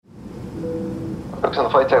Folks on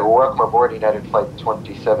the flight deck, welcome aboard United Flight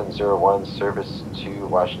 2701, service to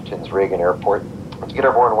Washington's Reagan Airport. To get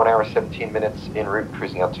aboard in 1 hour, 17 minutes en route,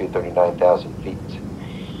 cruising up to 39,000 feet.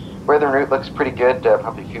 Weather en route looks pretty good,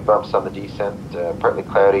 probably a few bumps on the descent, partly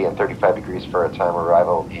cloudy and 35 degrees for our time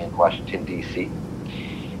arrival in Washington, D.C.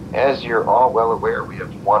 As you're all well aware, we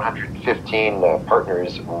have 115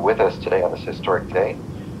 partners with us today on this historic day,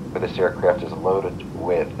 where this aircraft is loaded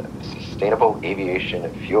with sustainable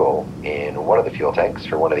aviation fuel in one of the fuel tanks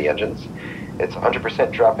for one of the engines. It's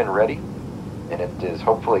 100% drop-in ready, and it is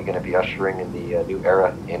hopefully going to be ushering in the new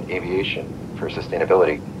era in aviation for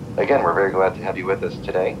sustainability. Again, we're very glad to have you with us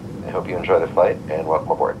today. I hope you enjoy the flight, and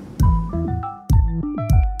welcome aboard.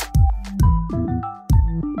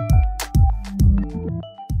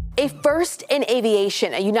 A first in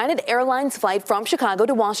aviation, a United Airlines flight from Chicago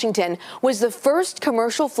to Washington was the first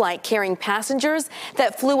commercial flight carrying passengers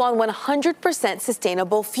that flew on 100%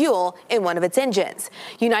 sustainable fuel in one of its engines.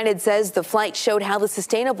 United says the flight showed how the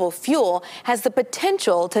sustainable fuel has the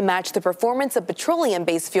potential to match the performance of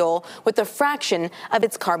petroleum-based fuel with a fraction of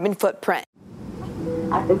its carbon footprint.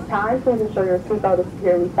 At this time, please ensure your seatbelt is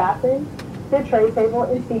securely fastened. The tray table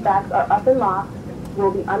and seat backs are up and locked.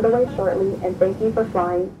 We'll be underway shortly, and thank you for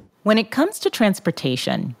flying. When it comes to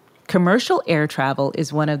transportation, commercial air travel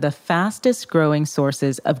is one of the fastest growing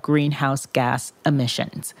sources of greenhouse gas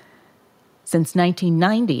emissions. Since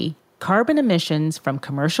 1990, carbon emissions from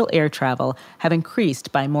commercial air travel have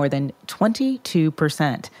increased by more than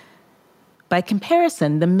 22%. By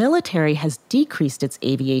comparison, the military has decreased its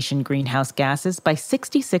aviation greenhouse gases by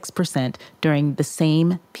 66% during the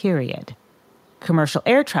same period. Commercial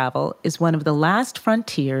air travel is one of the last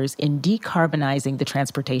frontiers in decarbonizing the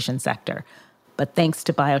transportation sector. But thanks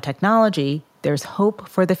to biotechnology, there's hope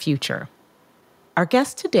for the future. Our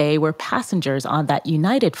guests today were passengers on that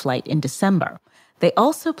United flight in December. They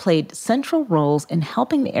also played central roles in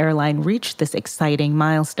helping the airline reach this exciting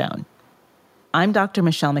milestone. I'm Dr.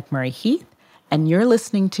 Michelle McMurray-Heath, and you're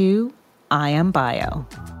listening to I Am Bio.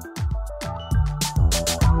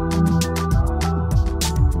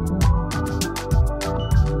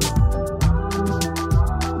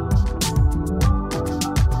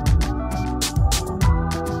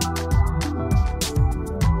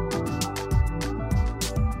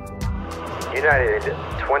 United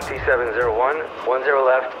 2701, 10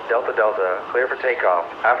 left, Delta Delta, clear for takeoff.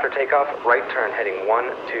 After takeoff, right turn heading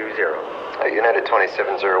 120. United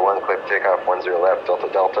 2701, clear for takeoff, 10 left, Delta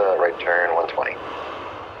Delta, right turn 120.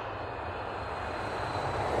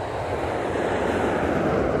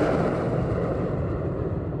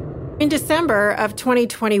 In December of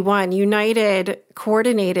 2021, United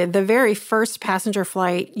coordinated the very first passenger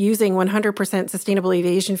flight using 100% sustainable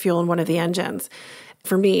aviation fuel in one of the engines.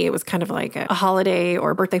 For me, it was kind of like a holiday or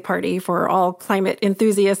a birthday party for all climate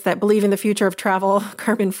enthusiasts that believe in the future of travel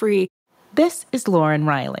carbon-free. This is Lauren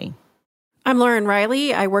Riley. I'm Lauren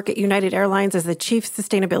Riley. I work at United Airlines as the Chief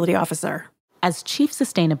Sustainability Officer. As Chief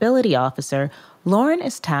Sustainability Officer, Lauren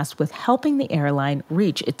is tasked with helping the airline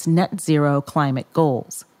reach its net zero climate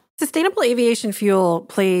goals. Sustainable aviation fuel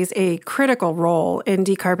plays a critical role in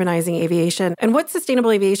decarbonizing aviation. And what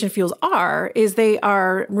sustainable aviation fuels are is they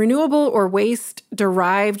are renewable or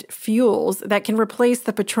waste-derived fuels that can replace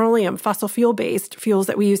the petroleum, fossil fuel-based fuels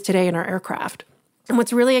that we use today in our aircraft. And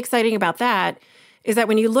what's really exciting about that is that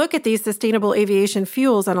when you look at these sustainable aviation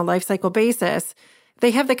fuels on a life cycle basis, they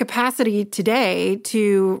have the capacity today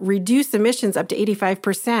to reduce emissions up to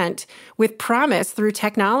 85% with promise through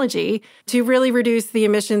technology to really reduce the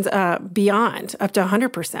emissions beyond up to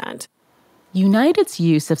 100%. United's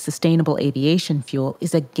use of sustainable aviation fuel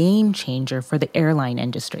is a game changer for the airline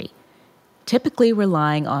industry. Typically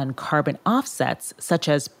relying on carbon offsets, such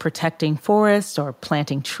as protecting forests or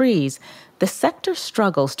planting trees, the sector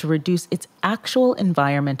struggles to reduce its actual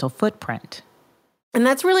environmental footprint. And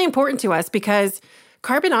that's really important to us because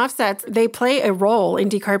carbon offsets, they play a role in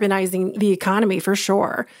decarbonizing the economy for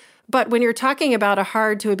sure. But when you're talking about a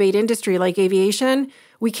hard-to-abate industry like aviation,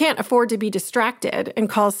 we can't afford to be distracted and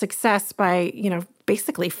call success by,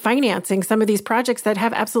 basically financing some of these projects that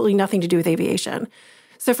have absolutely nothing to do with aviation.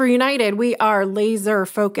 So for United, we are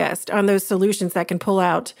laser-focused on those solutions that can pull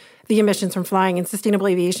out the emissions from flying, and sustainable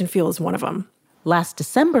aviation fuel is one of them. Last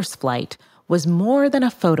December's flight was more than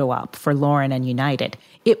a photo op for Lauren and United.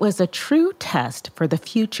 It was a true test for the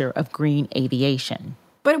future of green aviation.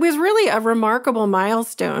 But it was really a remarkable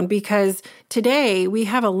milestone because today we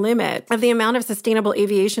have a limit of the amount of sustainable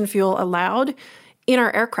aviation fuel allowed in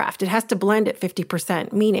our aircraft. It has to blend at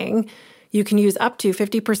 50%, meaning you can use up to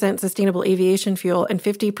 50% sustainable aviation fuel and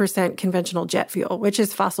 50% conventional jet fuel, which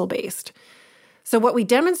is fossil-based. So what we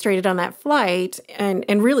demonstrated on that flight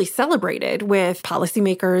and really celebrated with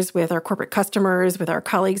policymakers, with our corporate customers, with our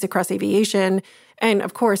colleagues across aviation, and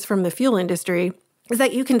of course from the fuel industry, is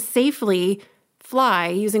that you can safely fly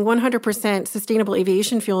using 100% sustainable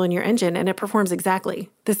aviation fuel in your engine, and it performs exactly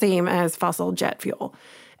the same as fossil jet fuel.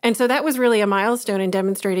 And so that was really a milestone in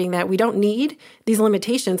demonstrating that we don't need these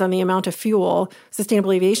limitations on the amount of fuel,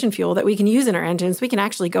 sustainable aviation fuel, that we can use in our engines. We can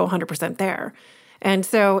actually go 100% there. And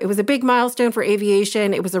so it was a big milestone for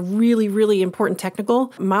aviation. It was a really, really important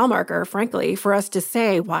technical mile marker, frankly, for us to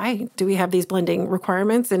say, why do we have these blending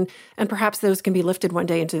requirements? And perhaps those can be lifted one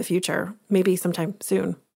day into the future, maybe sometime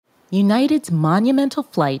soon. United's monumental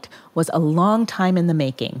flight was a long time in the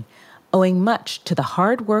making, owing much to the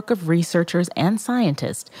hard work of researchers and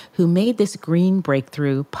scientists who made this green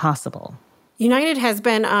breakthrough possible. United has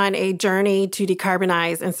been on a journey to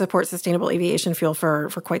decarbonize and support sustainable aviation fuel for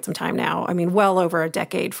quite some time now. I mean, well over a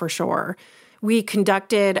decade for sure. We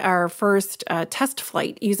conducted our first test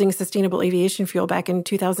flight using sustainable aviation fuel back in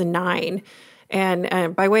 2009.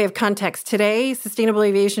 And by way of context, today, sustainable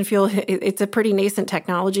aviation fuel, it's a pretty nascent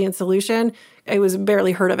technology and solution. It was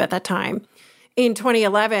barely heard of at that time. In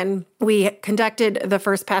 2011, we conducted the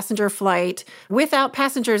first passenger flight without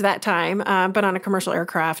passengers that time, but on a commercial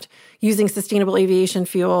aircraft using sustainable aviation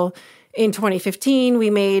fuel. In 2015, we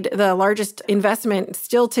made the largest investment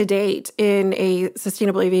still to date in a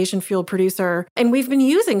sustainable aviation fuel producer. And we've been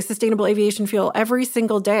using sustainable aviation fuel every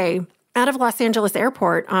single day out of Los Angeles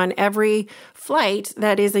Airport on every flight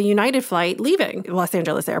that is a United flight leaving Los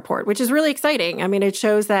Angeles Airport, which is really exciting. I mean, it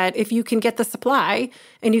shows that if you can get the supply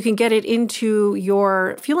and you can get it into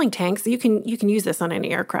your fueling tanks, you can use this on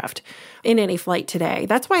any aircraft in any flight today.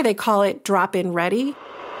 That's why they call it drop-in ready.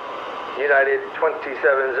 United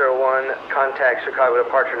 2701, contact Chicago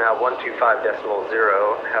departure now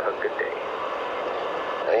 125.0. Have a good day.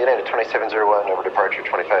 United 2701, over departure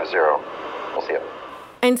 250. We'll see you.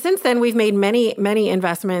 And since then, we've made many, many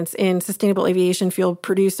investments in sustainable aviation fuel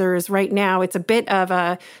producers. Right now, it's a bit of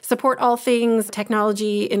a support all things,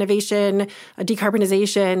 technology, innovation,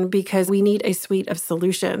 decarbonization, because we need a suite of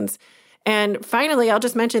solutions. And finally, I'll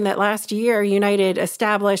just mention that last year, United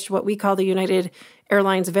established what we call the United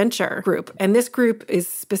Airlines Venture Group. And this group is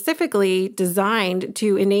specifically designed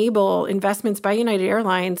to enable investments by United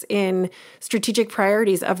Airlines in strategic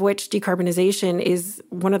priorities, of which decarbonization is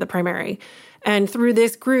one of the primary. And through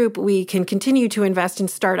this group, we can continue to invest in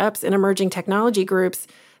startups and emerging technology groups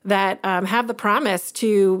that have the promise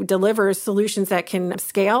to deliver solutions that can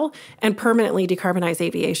scale and permanently decarbonize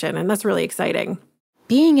aviation. And that's really exciting.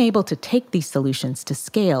 Being able to take these solutions to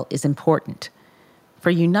scale is important.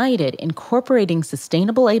 For United, incorporating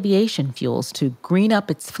sustainable aviation fuels to green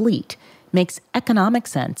up its fleet makes economic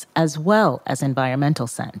sense as well as environmental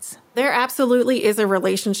sense. There absolutely is a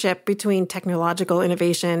relationship between technological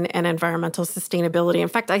innovation and environmental sustainability. In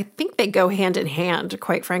fact, I think they go hand in hand,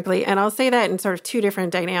 quite frankly. And I'll say that in sort of two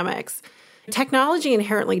different dynamics. Technology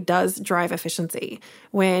inherently does drive efficiency.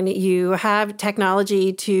 When you have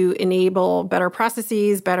technology to enable better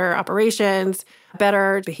processes, better operations,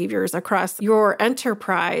 better behaviors across your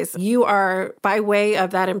enterprise, you are, by way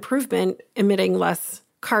of that improvement, emitting less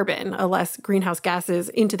carbon, less greenhouse gases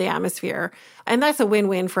into the atmosphere. And that's a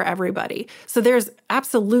win-win for everybody. So there's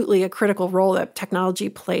absolutely a critical role that technology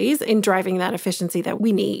plays in driving that efficiency that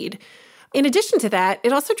we need. In addition to that,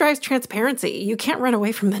 it also drives transparency. You can't run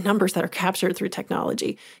away from the numbers that are captured through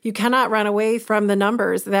technology. You cannot run away from the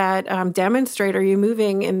numbers that demonstrate are you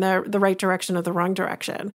moving in the right direction or the wrong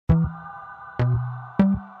direction.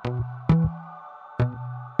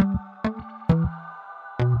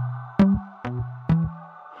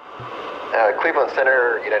 Cleveland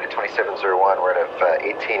Center, United 2701, we're at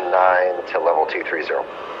 18.9 to level 230.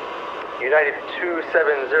 United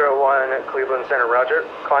 2701, Cleveland Center, roger.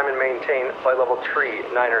 Climb and maintain flight level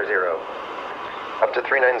 390. Up to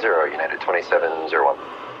 390, United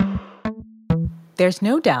 2701. There's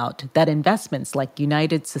no doubt that investments like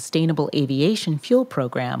United's Sustainable Aviation Fuel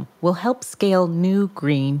Program will help scale new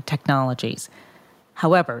green technologies.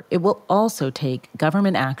 However, it will also take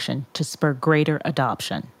government action to spur greater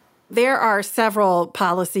adoption. There are several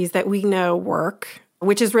policies that we know work,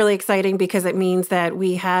 which is really exciting because it means that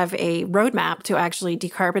we have a roadmap to actually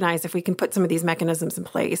decarbonize if we can put some of these mechanisms in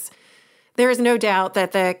place. There is no doubt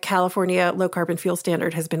that the California Low Carbon Fuel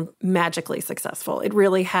Standard has been magically successful. It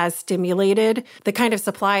really has stimulated the kind of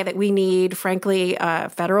supply that we need, frankly,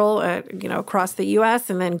 federal, across the U.S.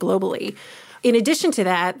 and then globally. In addition to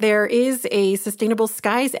that, there is a Sustainable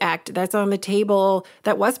Skies Act that's on the table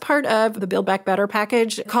that was part of the Build Back Better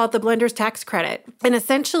package called the Blender's Tax Credit. And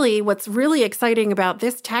essentially, what's really exciting about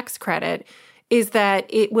this tax credit is that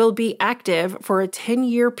it will be active for a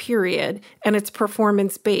 10-year period and it's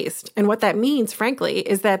performance-based. And what that means, frankly,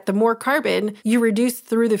 is that the more carbon you reduce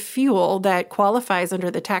through the fuel that qualifies under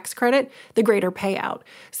the tax credit, the greater payout.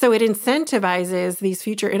 So it incentivizes these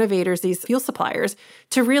future innovators, these fuel suppliers,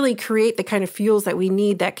 to really create the kind of fuels that we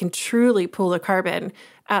need that can truly pull the carbon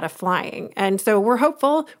out of flying. And so we're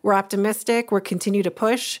hopeful, we're optimistic, we'll continue to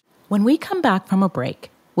push. When we come back from a break,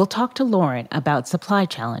 we'll talk to Lauren about supply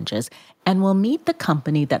challenges, and we'll meet the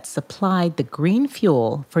company that supplied the green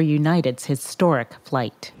fuel for United's historic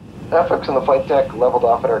flight. Folks on the flight deck leveled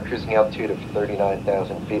off at our cruising altitude of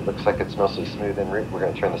 39,000 feet. Looks like it's mostly smooth en route. We're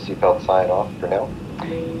going to turn the seatbelt sign off for now.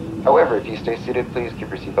 However, if you stay seated, please keep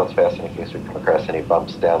your seatbelts fastened in case we come across any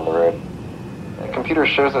bumps down the road. The computer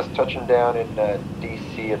shows us touching down in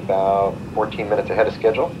D.C. about 14 minutes ahead of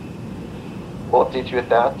schedule. We'll update you with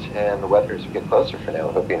that and the weather as we get closer for now.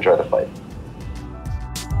 Hope you enjoy the flight.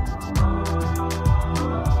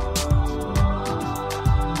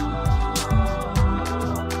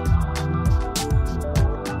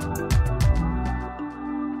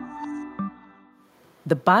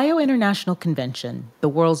 The Bio International Convention, the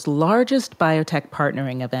world's largest biotech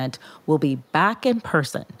partnering event, will be back in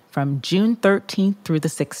person from June 13th through the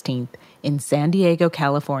 16th in San Diego,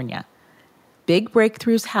 California. Big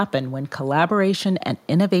breakthroughs happen when collaboration and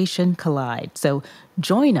innovation collide. So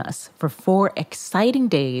join us for 4 exciting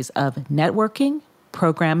days of networking,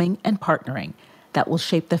 programming, and partnering that will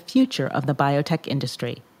shape the future of the biotech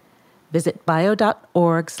industry. Visit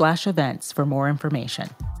bio.org/events for more information.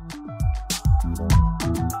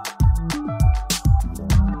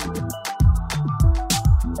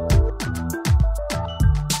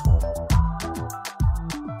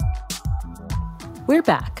 We're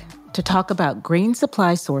back to talk about green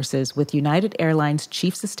supply sources with United Airlines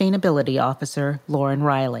Chief Sustainability Officer Lauren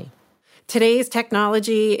Riley. Today's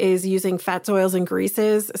technology is using fats, oils, and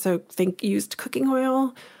greases, so think used cooking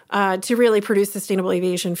oil, to really produce sustainable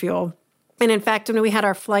aviation fuel. And in fact, when we had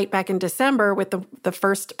our flight back in December with the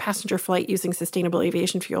first passenger flight using sustainable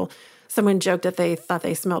aviation fuel, someone joked that they thought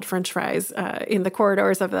they smelled French fries in the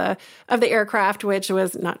corridors of the aircraft, which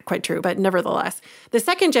was not quite true, but nevertheless. The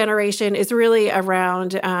second generation is really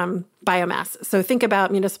around biomass. So think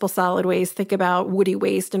about municipal solid waste, think about woody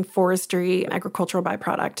waste and forestry, agricultural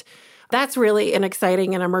byproduct. That's really an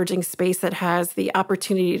exciting and emerging space that has the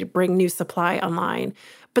opportunity to bring new supply online.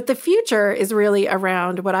 But the future is really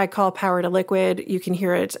around what I call power to liquid. You can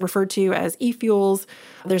hear it referred to as e-fuels.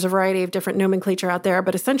 There's a variety of different nomenclature out there,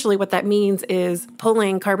 but essentially what that means is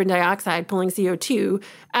pulling carbon dioxide, pulling CO2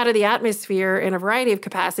 out of the atmosphere in a variety of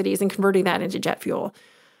capacities and converting that into jet fuel.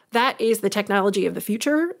 That is the technology of the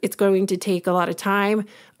future. It's going to take a lot of time.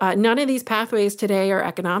 None of these pathways today are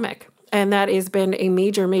economic. And that has been a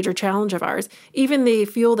major, major challenge of ours. Even the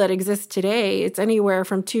fuel that exists today, it's anywhere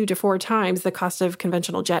from 2 to 4 times the cost of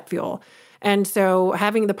conventional jet fuel. And so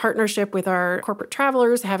having the partnership with our corporate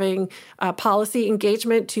travelers, having policy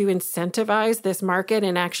engagement to incentivize this market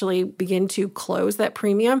and actually begin to close that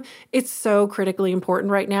premium, it's so critically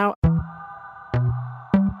important right now.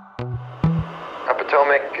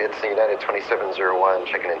 Potomac, it's the United 2701,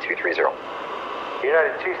 checking in 230.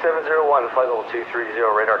 United 2701, flight level 230,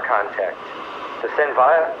 radar contact. Descend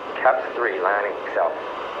via CAPS 3, landing south.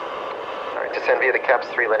 All right, descend via the CAPS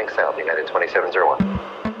 3, landing south, United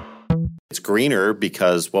 2701. It's greener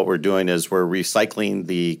because what we're doing is we're recycling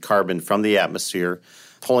the carbon from the atmosphere,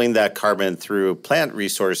 pulling that carbon through plant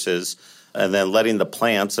resources, and then letting the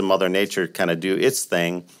plants and Mother Nature kind of do its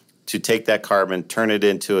thing to take that carbon, turn it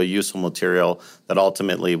into a useful material that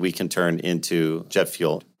ultimately we can turn into jet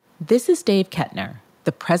fuel. This is Dave Kettner,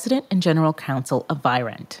 the president and general counsel of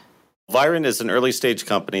Virent. Virent is an early-stage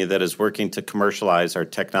company that is working to commercialize our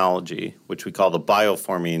technology, which we call the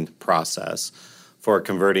bioforming process, for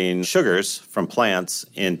converting sugars from plants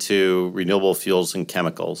into renewable fuels and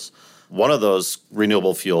chemicals. One of those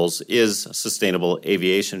renewable fuels is sustainable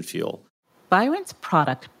aviation fuel. Virent's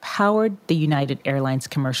product powered the United Airlines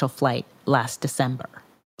commercial flight last December.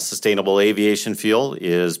 Sustainable aviation fuel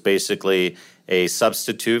is basically a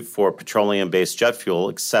substitute for petroleum-based jet fuel,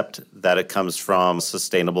 except that it comes from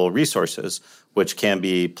sustainable resources, which can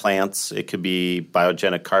be plants, it could be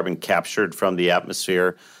biogenic carbon captured from the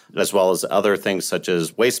atmosphere, as well as other things such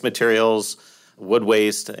as waste materials, wood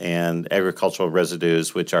waste, and agricultural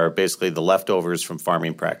residues, which are basically the leftovers from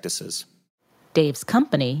farming practices. Dave's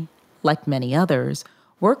company, like many others,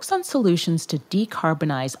 works on solutions to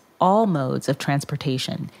decarbonize all modes of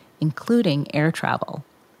transportation, including air travel.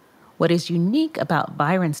 What is unique about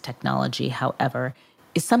Virent's technology, however,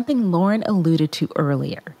 is something Lauren alluded to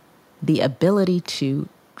earlier, the ability to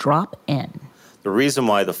drop in. The reason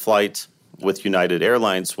why the flight with United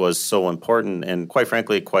Airlines was so important and, quite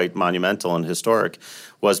frankly, quite monumental and historic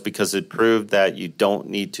was because it proved that you don't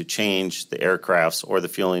need to change the aircrafts or the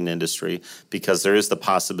fueling industry because there is the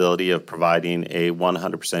possibility of providing a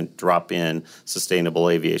 100% drop-in sustainable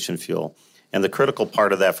aviation fuel. And the critical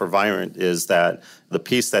part of that for Virent is that the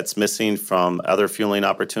piece that's missing from other fueling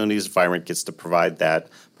opportunities, Virent gets to provide that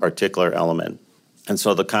particular element. And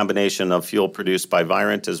so the combination of fuel produced by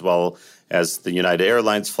Virent as well as the United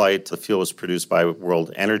Airlines flight, the fuel was produced by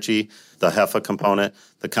World Energy, the HEFA component.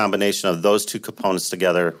 The combination of those two components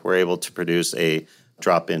together were able to produce a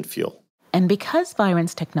drop-in fuel. And because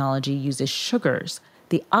Virent's technology uses sugars,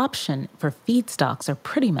 the option for feedstocks are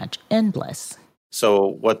pretty much endless.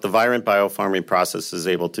 So what the Virent biofarming process is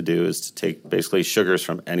able to do is to take basically sugars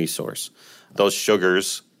from any source. Those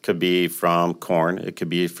sugars could be from corn, it could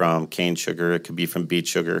be from cane sugar, it could be from beet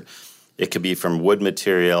sugar, it could be from wood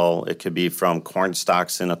material, it could be from corn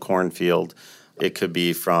stalks in a cornfield, it could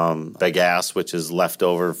be from bagasse, which is left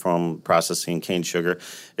over from processing cane sugar.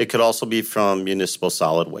 It could also be from municipal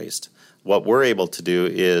solid waste. What we're able to do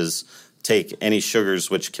is take any sugars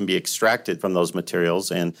which can be extracted from those materials,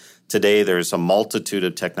 and today there's a multitude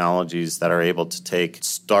of technologies that are able to take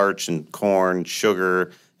starch and corn,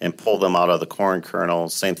 sugar, and pull them out of the corn kernel.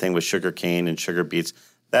 Same thing with sugar cane and sugar beets.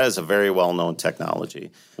 That is a very well-known technology,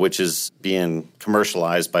 which is being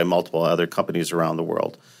commercialized by multiple other companies around the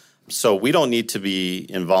world. So we don't need to be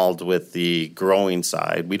involved with the growing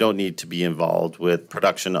side. We don't need to be involved with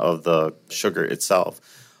production of the sugar itself.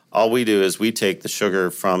 All we do is we take the sugar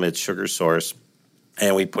from its sugar source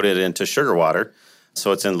and we put it into sugar water.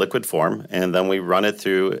 So it's in liquid form, and then we run it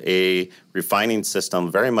through a refining system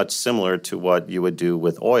very much similar to what you would do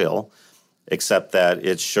with oil, except that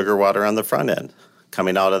it's sugar water on the front end.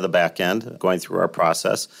 Coming out of the back end, going through our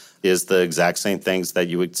process, is the exact same things that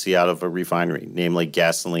you would see out of a refinery, namely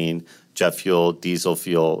gasoline, jet fuel, diesel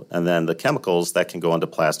fuel, and then the chemicals that can go into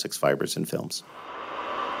plastics, fibers, and films.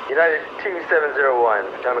 United 2701,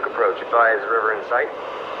 Potomac approach. Advise river in sight.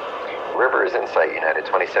 River is in sight, United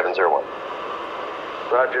 2701.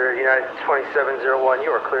 Roger, United 2701,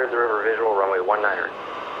 you are clear of the river visual, runway 19er.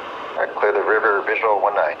 Clear the river visual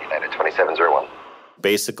 19, United 2701.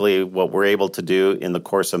 Basically, what we're able to do in the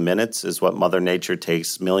course of minutes is what Mother Nature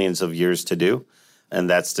takes millions of years to do, and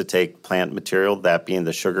that's to take plant material, that being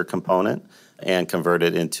the sugar component, and convert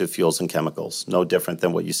it into fuels and chemicals, no different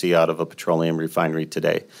than what you see out of a petroleum refinery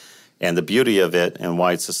today. And the beauty of it and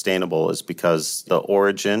why it's sustainable is because the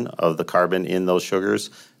origin of the carbon in those sugars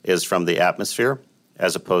is from the atmosphere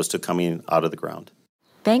as opposed to coming out of the ground.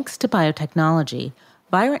 Thanks to biotechnology,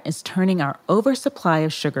 Virent is turning our oversupply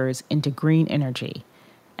of sugars into green energy.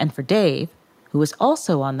 And for Dave, who was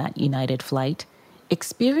also on that United flight,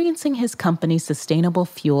 experiencing his company's sustainable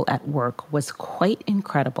fuel at work was quite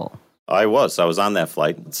incredible. I was on that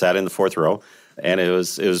flight, sat in the fourth row, and it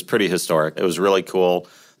was pretty historic. It was really cool.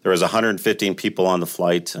 There was 115 people on the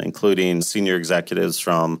flight, including senior executives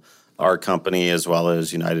from our company as well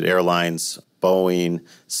as United Airlines, Boeing,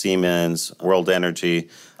 Siemens, World Energy.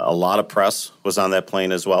 A lot of press was on that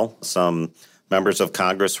plane as well. Some members of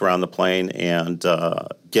Congress were on the plane, and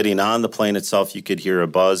getting on the plane itself, you could hear a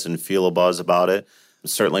buzz and feel a buzz about it.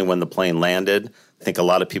 Certainly when the plane landed, I think a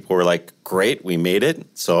lot of people were like, great, we made it.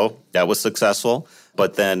 So that was successful.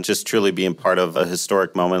 But then just truly being part of a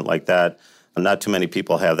historic moment like that, not too many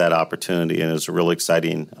people have that opportunity, and it was really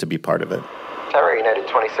exciting to be part of it. Tower United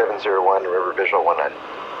 2701, river visual 19.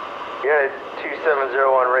 United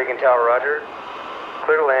 2701, Reagan Tower, roger.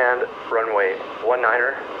 Clear to land, runway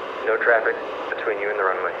 19er. No traffic between you and the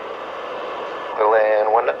runway. Clear land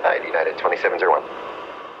 19, United 2701.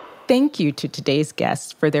 Thank you to today's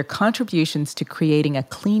guests for their contributions to creating a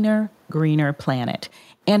cleaner, greener planet,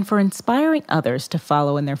 and for inspiring others to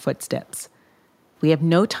follow in their footsteps. We have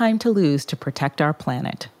no time to lose to protect our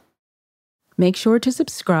planet. Make sure to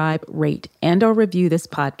subscribe, rate, and/or review this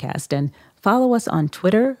podcast, and follow us on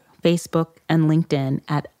Twitter, Facebook, and LinkedIn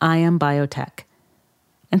at I Am Biotech.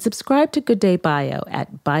 And subscribe to Good Day Bio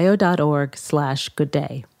at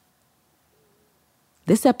bio.org/goodday.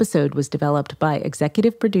 This episode was developed by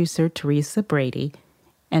executive producer Teresa Brady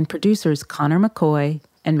and producers Connor McCoy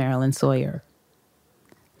and Marilyn Sawyer.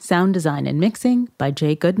 Sound design and mixing by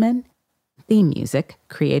Jay Goodman. Theme music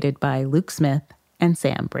created by Luke Smith and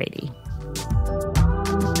Sam Brady.